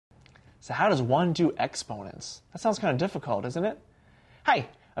So how does one do exponents? That sounds kind of difficult, isn't it? Hi,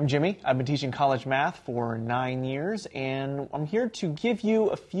 I'm Jimmy. I've been teaching college math for 9 years, and I'm here to give you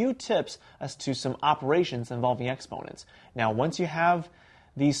a few tips as to some operations involving exponents. Now, once you have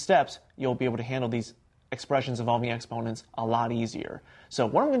these steps, you'll be able to handle these expressions involving exponents a lot easier. So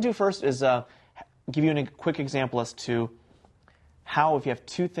what I'm going to do first is give you a quick example as to how, if you have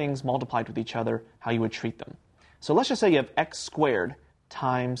two things multiplied with each other, how you would treat them. So let's just say you have x squared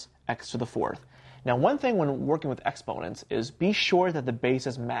times x to the fourth. Now, one thing when working with exponents is be sure that the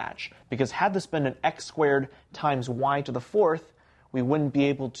bases match, because had this been an x squared times y to the fourth, we wouldn't be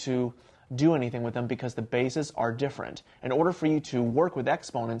able to do anything with them because the bases are different. In order for you to work with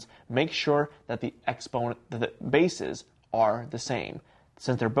exponents, make sure that the bases are the same.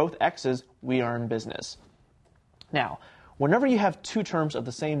 Since they're both x's, we are in business. Now, whenever you have two terms of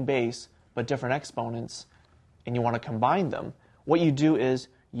the same base but different exponents and you want to combine them, what you do is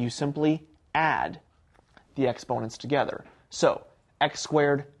you simply add the exponents together. So x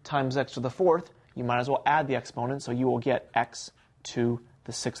squared times x to the fourth, you might as well add the exponent, so you will get x to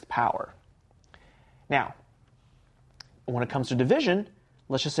the sixth power. Now, when it comes to division,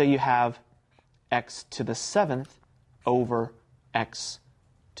 let's just say you have x to the seventh over x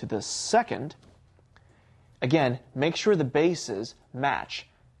to the second. Again, make sure the bases match.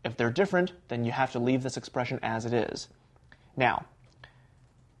 If they're different, then you have to leave this expression as it is. Now,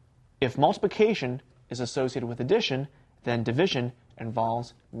 if multiplication is associated with addition, then division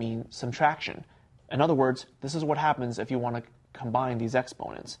involves mean subtraction. In other words, this is what happens if you want to combine these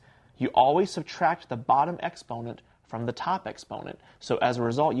exponents. You always subtract the bottom exponent from the top exponent. So as a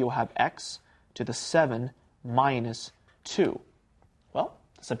result, you'll have x to the 7 minus 2. Well,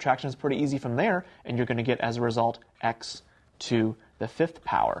 the subtraction is pretty easy from there, and you're going to get, as a result, x to the fifth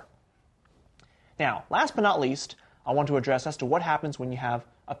power. Now, last but not least, I want to address as to what happens when you have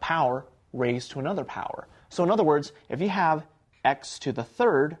a power raised to another power. So in other words, if you have x to the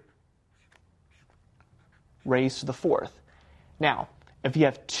third raised to the fourth. Now, if you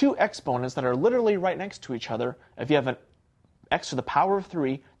have two exponents that are literally right next to each other, if you have an x to the power of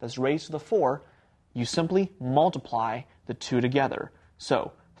 3 that's raised to the 4, you simply multiply the two together.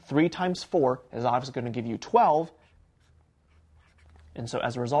 So 3 times 4 is obviously going to give you 12, and so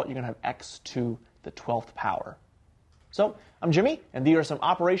as a result, you're going to have x to the 12th power. So, I'm Jimmy, and these are some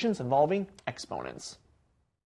operations involving exponents.